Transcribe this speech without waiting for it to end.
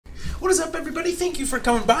What is up, everybody? Thank you for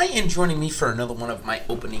coming by and joining me for another one of my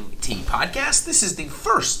Opening Tee podcasts. This is the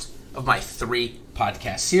first of my 3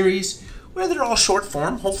 podcast series, where they're all short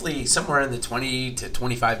form, hopefully somewhere in the 20 to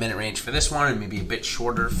 25 minute range for this one, and maybe a bit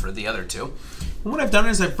shorter for the other 2. And what I've done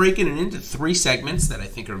is I've broken it into 3 segments that I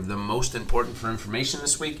think are the most important for information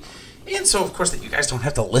this week. And so, of course, that you guys don't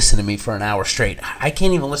have to listen to me for an hour straight. I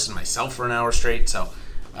can't even listen to myself for an hour straight, so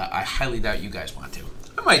I highly doubt you guys want to.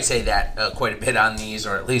 I might say that quite a bit on these,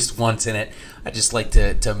 or at least once in it. I just like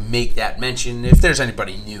to make that mention if there's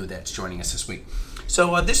anybody new that's joining us this week.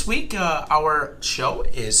 So this week, our show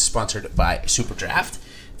is sponsored by Super Draft.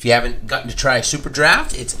 If you haven't gotten to try Super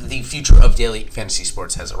Draft, it's the future of daily fantasy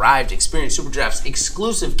sports has arrived. Experience Super Draft's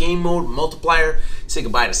exclusive game mode multiplier. Say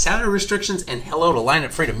goodbye to salary restrictions and hello to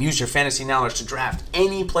lineup freedom. Use your fantasy knowledge to draft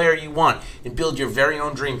any player you want and build your very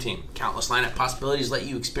own dream team. Countless lineup possibilities let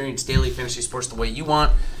you experience daily fantasy sports the way you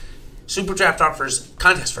want. Super Draft offers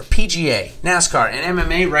contests for PGA, NASCAR, and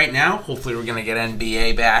MMA right now. Hopefully we're going to get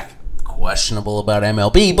NBA back. Questionable about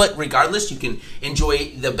MLB, but regardless, you can enjoy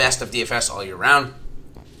the best of DFS all year round.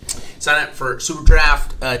 Sign up for Super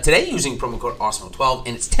Draft today using promo code Awesemo12,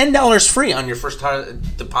 and it's $10 free on your first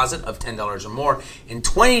deposit of $10 or more, and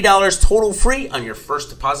 $20 total free on your first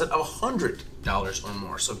deposit of $100 or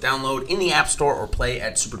more. So download in the App Store or play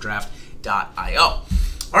at superdraft.io. All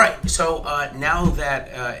right, so now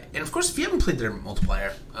that, and of course, if you haven't played their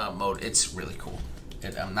multiplier mode, it's really cool.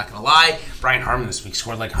 I'm not going to lie, Brian Harmon this week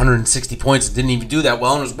scored like 160 points and didn't even do that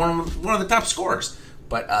well, and was one of the top scorers.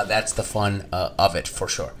 But that's the fun of it, for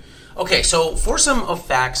sure. Okay, so for some of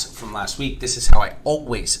facts from last week, this is how I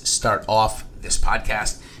always start off this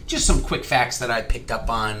podcast. Just some quick facts that I picked up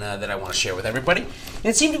on that I want to share with everybody. And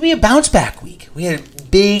it seemed to be a bounce-back week. We had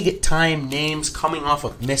big-time names coming off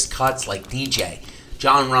of missed cuts like DJ,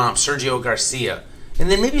 John Rahm, Sergio Garcia, and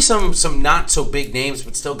then maybe some not-so-big names,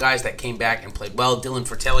 but still guys that came back and played well. Dylan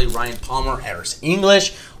Fratelli, Ryan Palmer, Harris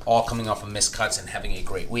English, all coming off of missed cuts and having a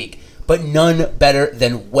great week. But none better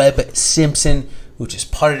than Webb Simpson, who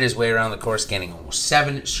just putted his way around the course, gaining almost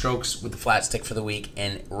 7 strokes with the flat stick for the week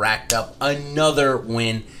and racked up another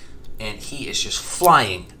win. And he is just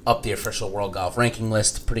flying up the official World Golf Ranking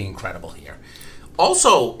list. Pretty incredible here.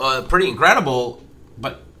 Also, pretty incredible,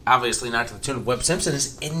 but obviously not to the tune of Webb Simpson,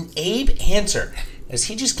 is Abe Answer, as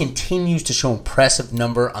he just continues to show impressive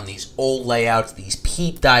number on these old layouts, these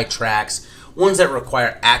peat dye tracks, ones that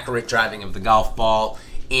require accurate driving of the golf ball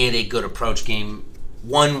and a good approach game.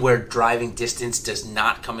 One where driving distance does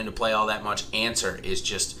not come into play all that much. Answer is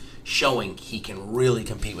just showing he can really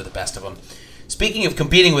compete with the best of them. Speaking of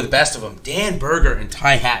competing with the best of them, Dan Berger and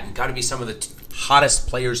Ty Hatton got to be some of the hottest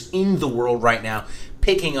players in the world right now,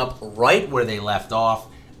 picking up right where they left off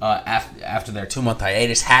after their 2-month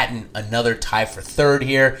hiatus. Hatton, another tie for 3rd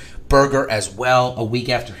here. Berger as well, a week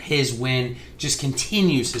after his win, just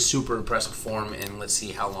continues his super impressive form, and let's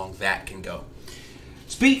see how long that can go.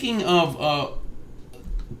 Speaking of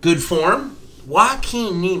good form,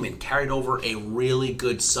 Joaquin Niemann carried over a really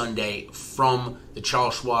good Sunday from the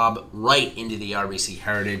Charles Schwab right into the RBC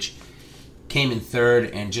Heritage. Came in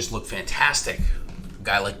 3rd and just looked fantastic. A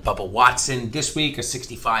guy like Bubba Watson this week, a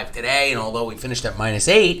 65 today, and although we finished at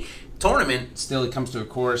 -8, tournament, still he comes to a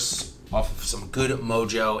course off of some good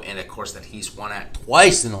mojo and a course that he's won at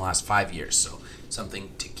twice in the last 5 years, so something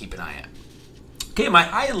to keep an eye on. Okay, my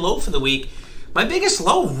high and low for the week. My biggest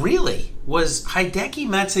low, really, was Hideki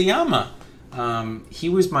Matsuyama. He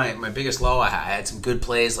was my biggest low. I had some good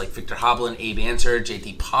plays like Victor Hovland, Abe Answer,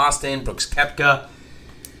 JT Poston, Brooks Koepka.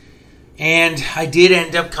 And I did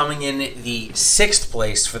end up coming in the 6th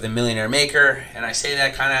place for the Millionaire Maker. And I say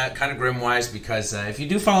that kind of grim-wise because if you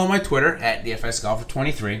do follow my Twitter, at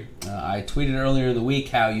DFSGolfer23, I tweeted earlier in the week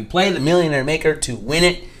how you play the Millionaire Maker to win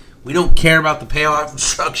it. We don't care about the payoff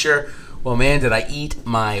structure. Well, man, did I eat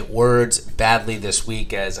my words badly this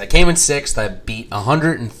week, as I came in 6th. I beat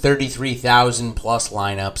 133,000 plus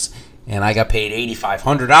lineups, and I got paid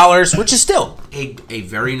 $8,500, which is still a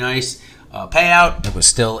very nice payout. It was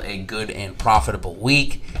still a good and profitable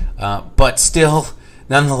week, but still,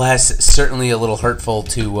 nonetheless, certainly a little hurtful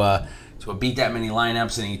to beat that many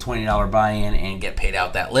lineups and a $20 buy-in and get paid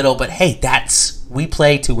out that little. But hey, we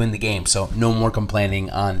play to win the game, so no more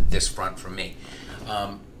complaining on this front from me.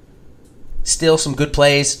 Still some good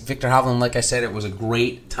plays. Victor Hovland, like I said, it was a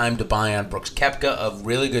great time to buy on Brooks Koepka, a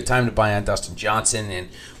really good time to buy on Dustin Johnson, and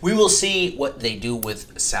we will see what they do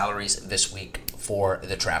with salaries this week for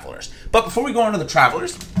the Travelers. But before we go on to the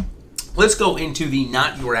Travelers, let's go into the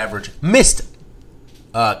not your average missed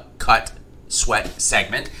cut sweat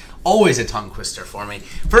segment. Always a tongue twister for me.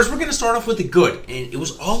 First, we're going to start off with the good, and it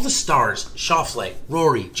was all the stars: Schauffele,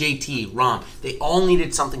 Rory, JT, Rahm. They all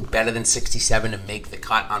needed something better than 67 to make the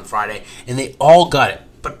cut on Friday, and they all got it.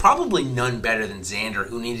 But probably none better than Xander,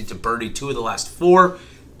 who needed to birdie 2 of the last 4.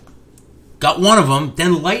 Got one of them,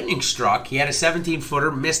 then lightning struck. He had a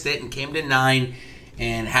 17-footer, missed it, and came to 9,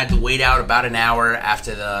 and had to wait out about an hour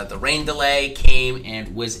after the rain delay came,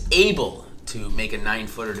 and was able to make a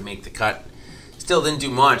 9-footer to make the cut. Still didn't do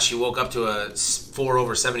much. He woke up to a 4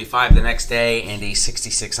 over 75 the next day and a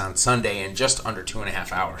 66 on Sunday in just under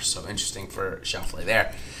 2.5 hours. So interesting for Schauffele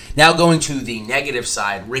there. Now going to the negative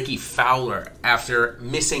side, Ricky Fowler, after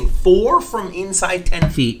missing 4 from inside 10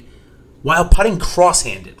 feet while putting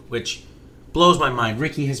cross-handed, which blows my mind.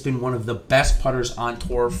 Ricky has been one of the best putters on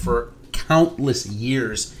tour for countless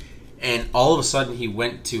years, and all of a sudden he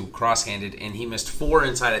went to cross-handed and he missed 4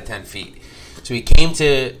 inside of 10 feet. So he came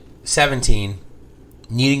to 17,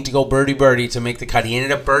 needing to go birdie to make the cut. He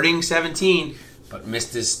ended up birdieing 17, but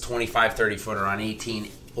missed his 25-30 footer on 18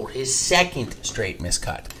 for his second straight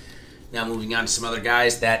miscut. Now moving on to some other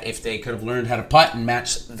guys that if they could have learned how to putt and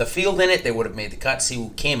match the field in it, they would have made the cut.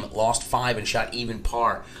 Siwoo Kim lost 5 and shot even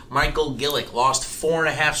par. Michael Gillick lost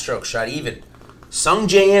 4.5 strokes, shot even. Sung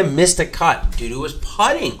J.M. missed a cut due to his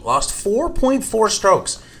putting, lost 4.4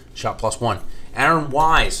 strokes, shot +1. Aaron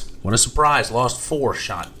Wise, what a surprise, lost 4,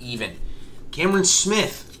 shot even. Cameron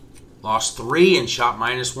Smith lost 3 and shot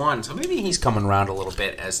 -1. So maybe he's coming around a little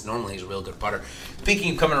bit, as normally he's a real good putter.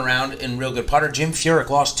 Speaking of coming around and real good putter, Jim Furyk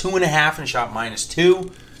lost 2.5 and shot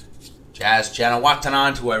 -2. Jazz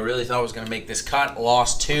Janawatanan, who I really thought was going to make this cut,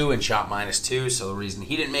 lost 2 and shot -2. So the reason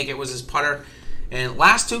he didn't make it was his putter. And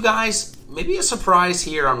last 2 guys, maybe a surprise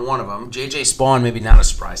here on one of them. JJ Spawn, maybe not a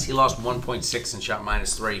surprise. He lost 1.6 and shot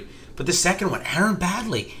 -3. But the second one, Aaron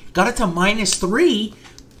Badley, got it to -3.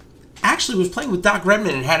 Actually was playing with Doc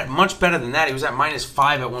Redman and had it much better than that. He was at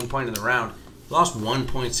 -5 at one point in the round. Lost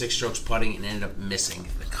 1.6 strokes putting and ended up missing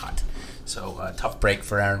the cut. So tough break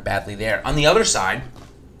for Aaron Badley there. On the other side,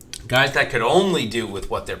 guys that could only do with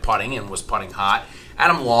what they're putting and was putting hot.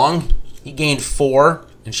 Adam Long, he gained 4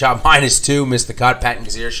 and shot -2, missed the cut. Patton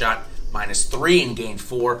Kazir shot -3 and gained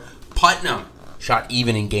 4. Putnam shot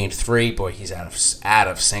even and gained 3. Boy, he's out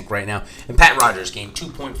of sync right now. And Pat Rogers gained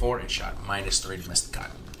 2.4 and shot -3 to miss the cut.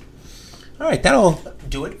 All right, that'll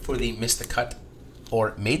do it for the missed the cut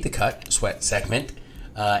or made the cut sweat segment.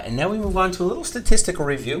 And now we move on to a little statistical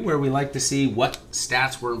review where we like to see what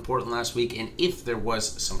stats were important last week and if there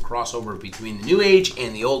was some crossover between the new age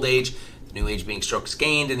and the old age. The new age being strokes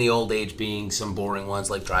gained and the old age being some boring ones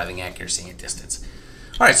like driving accuracy and distance.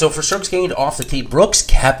 All right, so for strokes gained off the tee, Brooks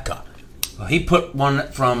Koepka. Well, he put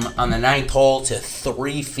one from on the 9th hole to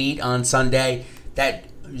 3 feet on Sunday. That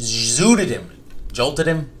zooted him. Jolted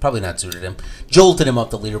him up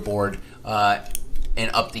the leaderboard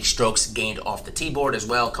and up the strokes gained off the tee board as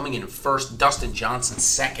well. Coming in first, Dustin Johnson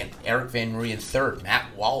 2nd, Eric Van Rooyen 3rd,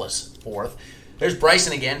 Matt Wallace 4th. There's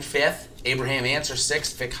Bryson again 5th, Abraham Answer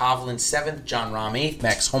 6th, Vic Hovland 7th, John Rahm 8th,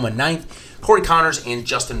 Max Homa 9th, Corey Connors and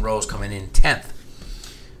Justin Rose coming in 10th.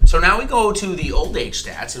 So now we go to the old age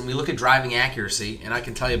stats and we look at driving accuracy, and I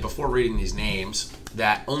can tell you before reading these names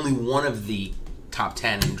that only one of the top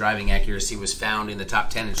 10 in driving accuracy was found in the top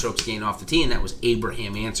 10 in strokes gained off the tee, and that was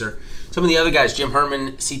Abraham Answer. Some of the other guys, Jim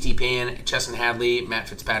Herman, C.T. Pan, Chesson Hadley, Matt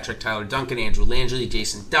Fitzpatrick, Tyler Duncan, Andrew Langley,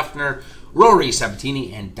 Jason Duffner, Rory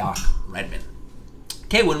Sabatini, and Doc Redman.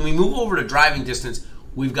 Okay, when we move over to driving distance,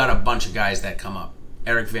 we've got a bunch of guys that come up.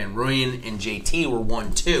 Eric Van Rooyen and JT were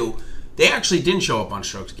 1-2. They actually didn't show up on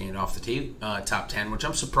strokes gained off the tee, top 10, which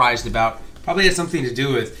I'm surprised about. Probably had something to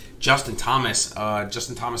do with Justin Thomas.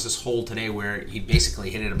 Justin Thomas's hole today where he basically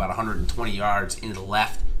hit it about 120 yards into the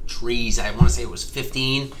left trees. I want to say it was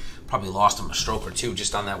 15. Probably lost him a stroke or 2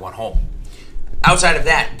 just on that one hole. Outside of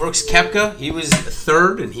that, Brooks Koepka, he was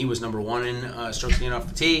 3rd, and he was number 1 in strokes gained off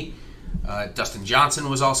the tee. Dustin Johnson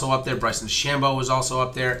was also up there. Bryson DeChambeau was also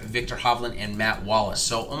up there. Victor Hovland and Matt Wallace.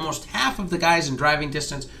 So almost half of the guys in driving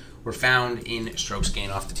distance were found in strokes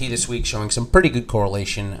gained off the tee this week, showing some pretty good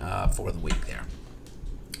correlation for the week there.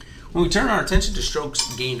 When we turn our attention to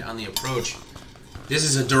strokes gained on the approach, this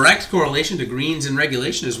is a direct correlation to greens and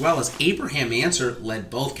regulation, as well as Abraham Answer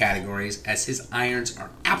led both categories as his irons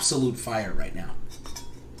are absolute fire right now.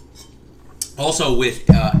 Also with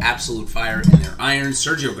absolute fire in their irons,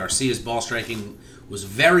 Sergio Garcia's ball striking was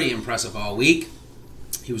very impressive all week.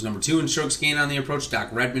 He was number 2 in strokes gained on the approach. Doc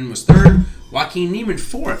Redman was 3rd. Joaquin Niemann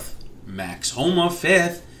 4th. Max Homa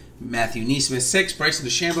 5th. Matthew Neesmith 6th. Bryson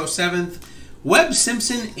DeChambeau 7th. Webb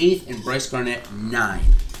Simpson 8th. And Bryce Garnett 9th.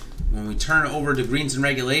 When we turn over to greens and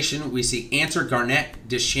regulation, we see Answer, Garnett,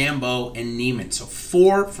 DeChambeau, and Neiman. So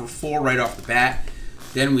 4 for 4 right off the bat.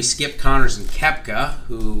 Then we skip Connors and Koepka,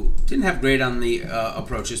 who didn't have great on the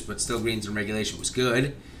approaches, but still greens and regulation was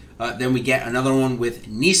good. Then we get another one with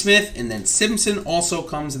Neesmith, and then Simpson also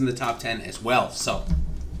comes in the top 10 as well. So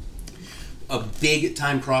a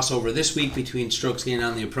big-time crossover this week between strokes gained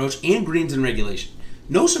on the approach and greens and regulation.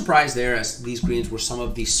 No surprise there, as these greens were some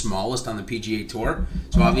of the smallest on the PGA Tour.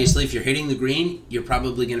 So obviously, if you're hitting the green, you're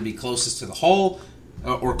probably going to be closest to the hole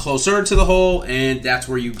or closer to the hole, and that's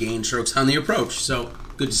where you gain strokes on the approach. So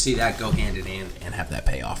good to see that go hand in hand and have that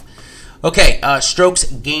pay off. Okay, strokes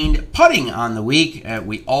gained putting on the week.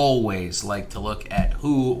 We always like to look at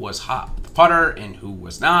who was hot with the putter and who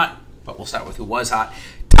was not, but we'll start with who was hot.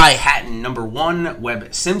 Ty Hatton, number 1.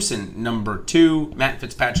 Webb Simpson, number 2. Matt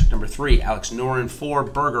Fitzpatrick, number 3. Alex Noren, 4.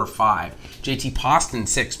 Berger, 5. JT Poston,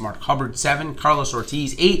 6. Mark Hubbard, 7. Carlos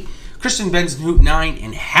Ortiz, 8. Christian Benzenhout, 9.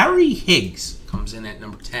 And Harry Higgs comes in at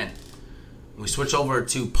number 10. We switch over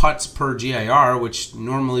to putts per GIR, which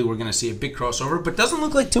normally we're going to see a big crossover, but doesn't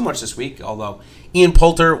look like too much this week, although Ian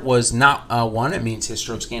Poulter was not one. It means his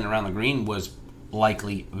strokes gained around the green was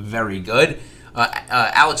likely very good.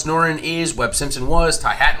 Alex Noren is, Webb Simpson was,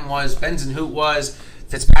 Ty Hatton was, Benzenhout was,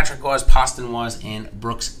 Fitzpatrick was, Poston was, and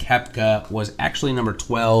Brooks Koepka was actually number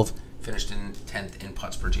 12, finished in 10th in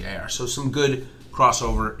putts per GIR. So some good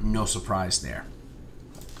crossover, no surprise there.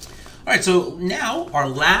 All right, so now our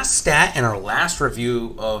last stat and our last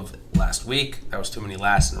review of last week. That was too many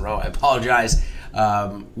lasts in a row. I apologize.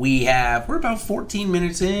 We're about 14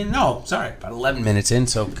 minutes in. No, sorry, about 11 minutes in,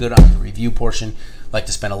 so good on the review portion. Like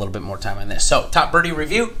to spend a little bit more time on this. So, top birdie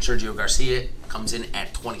review, Sergio Garcia comes in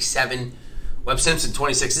at 27. Webb Simpson,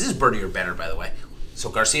 26. This is birdie or better, by the way. So,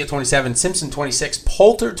 Garcia, 27. Simpson, 26.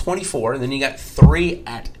 Poulter, 24. And then you got 3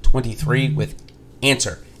 at 23 with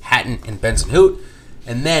Answer, Hatton, and Benzenhout.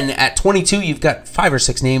 And then at 22, you've got 5 or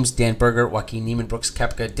 6 names. Dan Berger, Joaquin Niemann, Brooks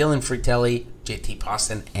Koepka, Dylan Fratelli, JT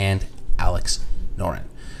Poston, and Alex Noren.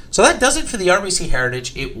 So that does it for the RBC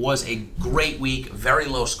Heritage. It was a great week, very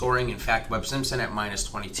low scoring. In fact, Webb Simpson at minus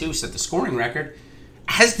 22 set the scoring record,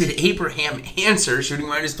 as did Abraham Answer, shooting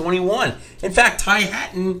minus 21. In fact, Ty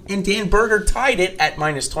Hatton and Dan Berger tied it at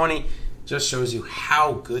minus 20. Just shows you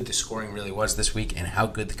how good the scoring really was this week and how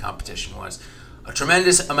good the competition was. A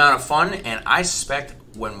tremendous amount of fun, and I suspect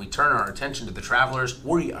when we turn our attention to the Travelers,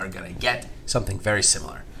 we are going to get something very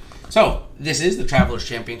similar. So, this is the Travelers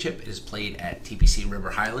Championship. It is played at TPC River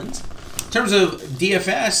Highlands. In terms of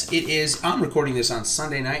DFS, I'm recording this on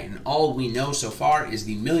Sunday night, and all we know so far is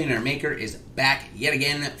the Millionaire Maker is back yet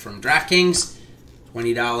again from DraftKings.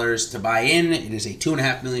 $20 to buy in. It is a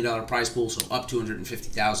 $2.5 million prize pool, so up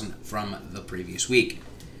 $250,000 from the previous week.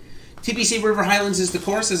 TPC River Highlands is the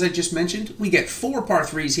course, as I just mentioned. We get 4 par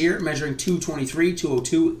 3s here, measuring 223,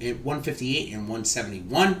 202, 158, and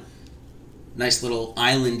 171. Nice little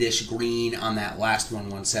islandish green on that last one,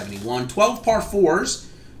 171. 12 par 4s,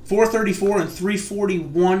 434 and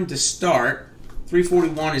 341 to start.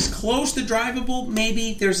 341 is close to drivable.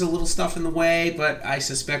 Maybe there's a little stuff in the way, but I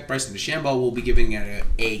suspect Bryson DeChambeau will be giving it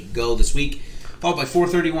a go this week. Followed by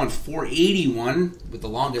 431, 481 with the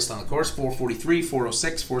longest on the course, 443,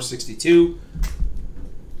 406, 462.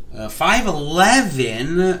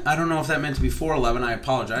 511. I don't know if that meant to be 411. I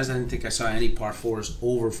apologize. I didn't think I saw any par 4s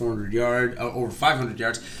over 400 yards, over 500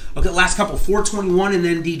 yards. Okay, last couple, 421, and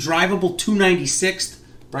then the drivable 296.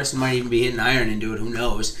 Bryson might even be hitting iron into it. Who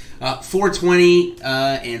knows? 420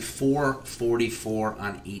 and 444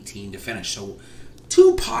 on 18 to finish. So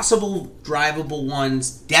 2 possible drivable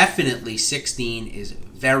ones. Definitely 16 is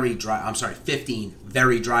very dry. I'm sorry, 15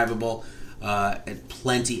 very drivable. And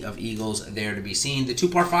plenty of eagles there to be seen. The 2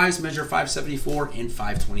 par 5s measure 574 and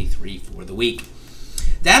 523 for the week.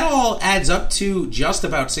 That all adds up to just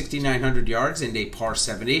about 6,900 yards and a par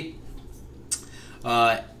 70.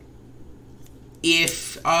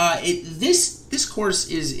 This course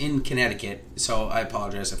is in Connecticut, so I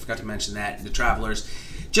apologize. I forgot to mention that. The Travelers,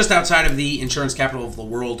 just outside of the insurance capital of the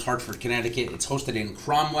world, Hartford, Connecticut. It's hosted in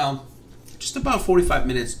Cromwell, just about 45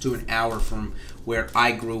 minutes to an hour from where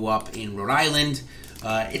I grew up in Rhode Island.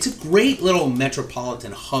 It's a great little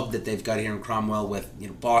metropolitan hub that they've got here in Cromwell, with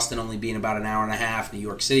Boston only being about an hour and a half, New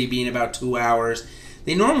York City being about 2 hours.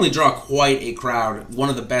 They normally draw quite a crowd, one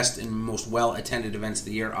of the best and most well-attended events of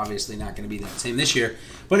the year. Obviously not going to be the same this year,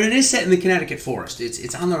 but it is set in the Connecticut Forest.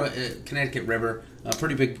 It's on the Connecticut River, a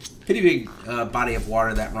pretty big body of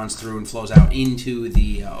water that runs through and flows out into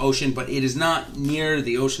the ocean, but it is not near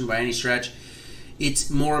the ocean by any stretch. It's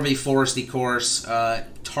more of a foresty course,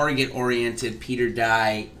 target-oriented. Peter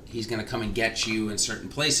Dye, he's going to come and get you in certain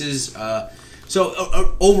places.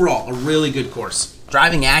 So overall, a really good course.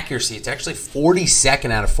 Driving accuracy, it's actually 42nd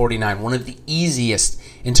out of 49. One of the easiest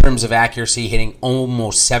in terms of accuracy, hitting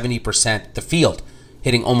almost 70%. The field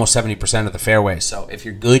hitting almost 70% of the fairway. So if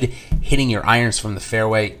you're good hitting your irons from the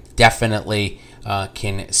fairway, definitely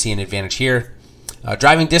can see an advantage here.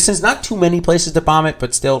 Driving distance, not too many places to bomb it,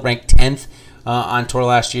 but still ranked 10th on tour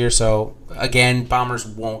last year. So again, bombers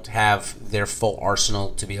won't have their full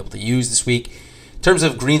arsenal to be able to use this week. In terms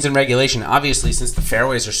of greens and regulation, obviously, since the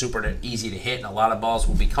fairways are super easy to hit and a lot of balls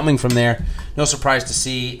will be coming from there, no surprise to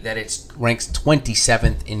see that it ranks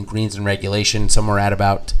 27th in greens and regulation, somewhere at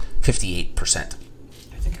about 58%.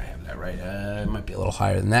 I think I have that right. It might be a little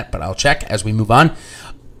higher than that, but I'll check as we move on.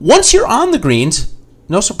 Once you're on the greens,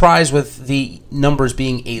 no surprise with the numbers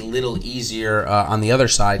being a little easier on the other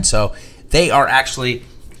side. So it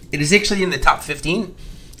is actually in the top 15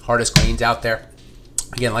 hardest greens out there.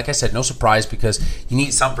 Again, like I said, no surprise because you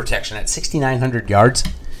need some protection. At 6,900 yards,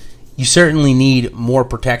 you certainly need more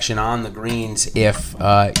protection on the greens if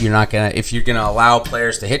you're gonna allow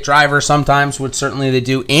players to hit drivers sometimes, which certainly they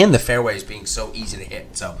do, and the fairways being so easy to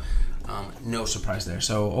hit. So no surprise there.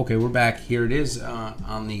 So okay, we're back. Here it is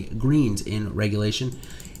on the greens in regulation.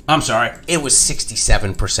 I'm sorry, it was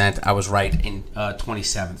 67%. I was right in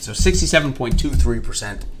 27th. So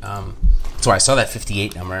 67.23%. So I saw that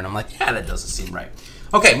 58 number, and I'm like, yeah, that doesn't seem right.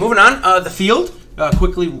 Okay, moving on. The field,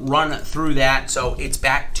 quickly run through that. So it's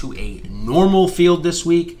back to a normal field this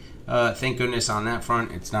week. Thank goodness on that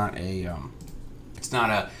front. It's not a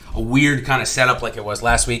weird kind of setup like it was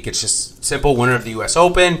last week. It's just simple. Winner of the U.S.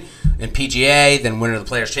 Open and PGA, then winner of the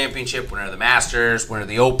Players' Championship, winner of the Masters, winner of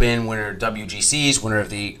the Open, winner of WGCs, winner of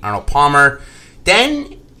the Arnold Palmer. Then,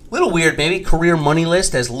 a little weird maybe, career money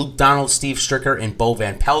list as Luke Donald, Steve Stricker, and Bo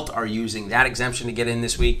Van Pelt are using that exemption to get in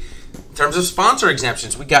this week. In terms of sponsor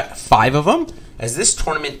exemptions, we got 5 of them, as this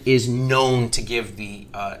tournament is known to give the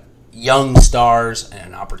young stars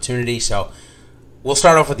an opportunity. So we'll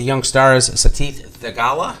start off with the young stars. Satith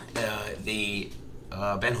Thagala, the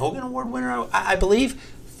Ben Hogan Award winner, I believe.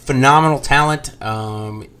 Phenomenal talent.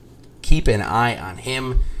 Keep an eye on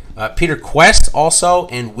him. Peter Quest also,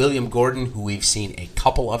 and William Gordon, who we've seen a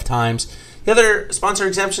couple of times. The other sponsor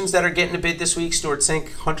exemptions that are getting a bid this week, Stuart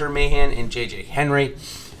Sink, Hunter Mahan, and J.J. Henry,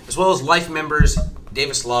 as well as life members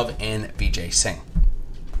Davis Love and B.J. Singh.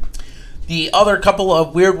 The other couple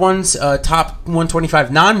of weird ones, top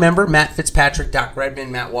 125 non-member, Matt Fitzpatrick, Doc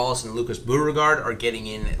Redman, Matt Wallace, and Lucas Beauregard are getting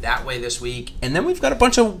in that way this week. And then we've got a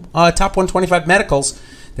bunch of top 125 medicals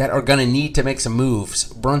that are going to need to make some moves.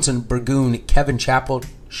 Brunson Burgoon, Kevin Chappell,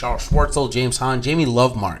 Charles Schwartzel, James Hahn, Jamie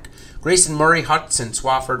Lovemark, Grayson Murray, Hudson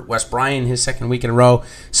Swafford, Wes Bryan, his second week in a row,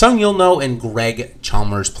 Sung Yul-no, and Greg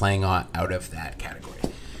Chalmers playing out of that category.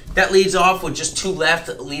 That leads off with just 2 left.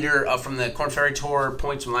 Leader from the Korn Ferry Tour,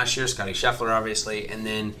 points from last year, Scotty Scheffler, obviously, and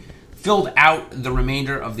then filled out the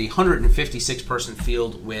remainder of the 156-person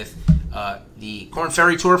field with the Korn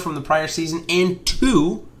Ferry Tour from the prior season and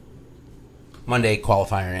 2 Monday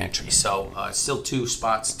qualifier entries. So still 2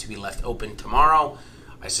 spots to be left open tomorrow.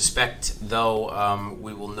 I suspect, though,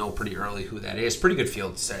 we will know pretty early who that is. Pretty good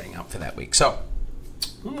field setting up for that week. So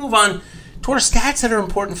we'll move on to our stats that are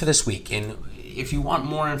important for this week. And if you want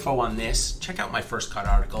more info on this, check out my First Cut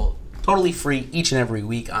article. Totally free each and every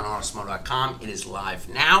week on Awesemo.com. It is live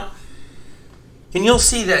now. And you'll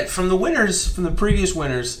see that from the winners, from the previous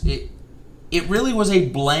winners, it really was a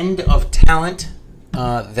blend of talent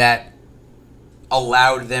that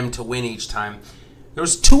allowed them to win each time. There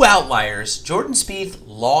was 2 outliers. Jordan Spieth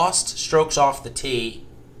lost strokes off the tee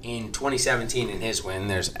in 2017 in his win.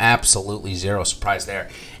 There's absolutely zero surprise there.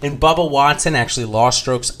 And Bubba Watson actually lost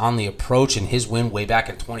strokes on the approach in his win way back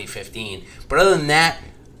in 2015. But other than that,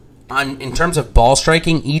 in terms of ball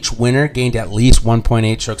striking, each winner gained at least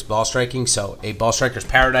 1.8 strokes ball striking. So a ball striker's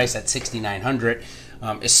paradise at 6,900.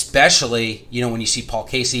 Especially, when you see Paul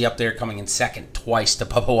Casey up there coming in second twice to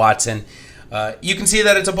Bubba Watson. You can see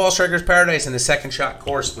that it's a ball striker's paradise in the second shot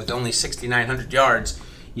course with only 6,900 yards.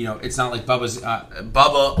 It's not like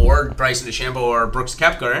Bubba or Bryson DeChambeau or Brooks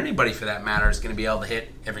Koepka or anybody for that matter is going to be able to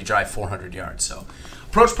hit every drive 400 yards. So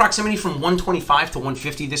approach proximity from 125 to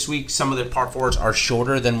 150 this week. Some of the par 4s are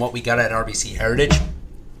shorter than what we got at RBC Heritage.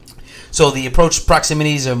 So the approach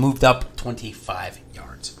proximities have moved up 25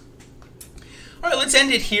 yards. All right, let's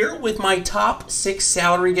end it here with my top 6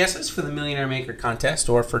 salary guesses for the Millionaire Maker contest,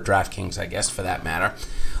 or for DraftKings, I guess, for that matter.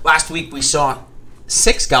 Last week we saw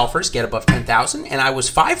 6 golfers get above 10,000, and I was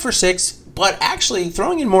 5 for 6, but actually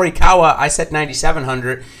throwing in Morikawa, I set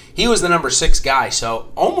 9,700. He was the number 6 guy,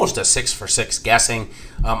 so almost a 6 for 6 guessing.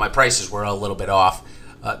 My prices were a little bit off.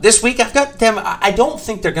 This week, I've got them. I don't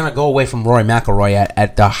think they're going to go away from Rory McIlroy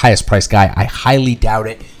at the highest price guy. I highly doubt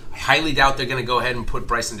it. I highly doubt they're going to go ahead and put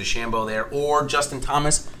Bryson DeChambeau there or Justin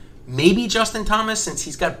Thomas. Maybe Justin Thomas, since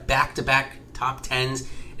he's got back-to-back top 10s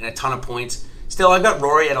and a ton of points. Still, I've got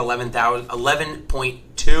Rory at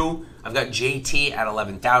 11.2. I've got JT at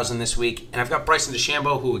 11,000 this week. And I've got Bryson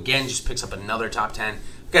DeChambeau, who, again, just picks up another top 10.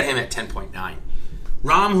 I've got him at 10.9.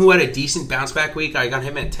 Rahm, who had a decent bounce-back week, I got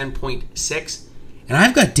him at 10.6. And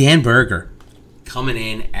I've got Dan Berger coming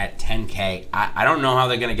in at 10K. I don't know how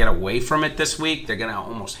they're going to get away from it this week. They're going to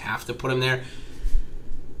almost have to put him there.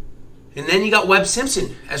 And then you got Webb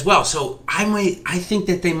Simpson as well. So I think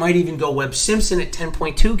that they might even go Webb Simpson at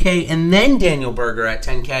 10.2K and then Daniel Berger at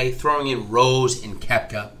 10K, throwing in Rose and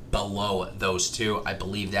Koepka below those two. I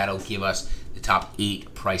believe that'll give us the top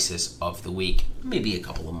 8 prices of the week. Maybe a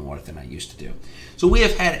couple of more than I used to do. So we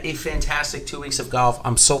have had a fantastic 2 weeks of golf.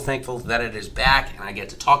 I'm so thankful that it is back and I get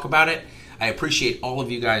to talk about it. I appreciate all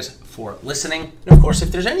of you guys for listening. And of course,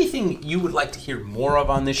 if there's anything you would like to hear more of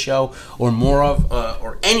on this show or more of,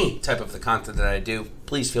 or any type of the content that I do,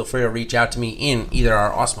 please feel free to reach out to me in either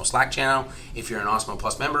our Awesemo Slack channel, if you're an Awesemo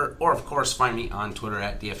Plus member, or of course, find me on Twitter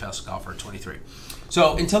at DFS Golfer23.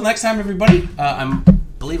 So until next time, everybody, I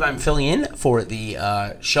believe I'm filling in for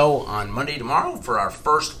the show on Monday tomorrow for our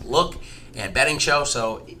first look and betting show.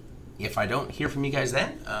 So if I don't hear from you guys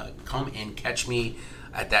then, come and catch me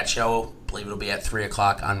at that show. I believe it'll be at 3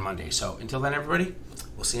 o'clock on Monday. So until then, everybody,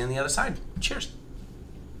 we'll see you on the other side. Cheers.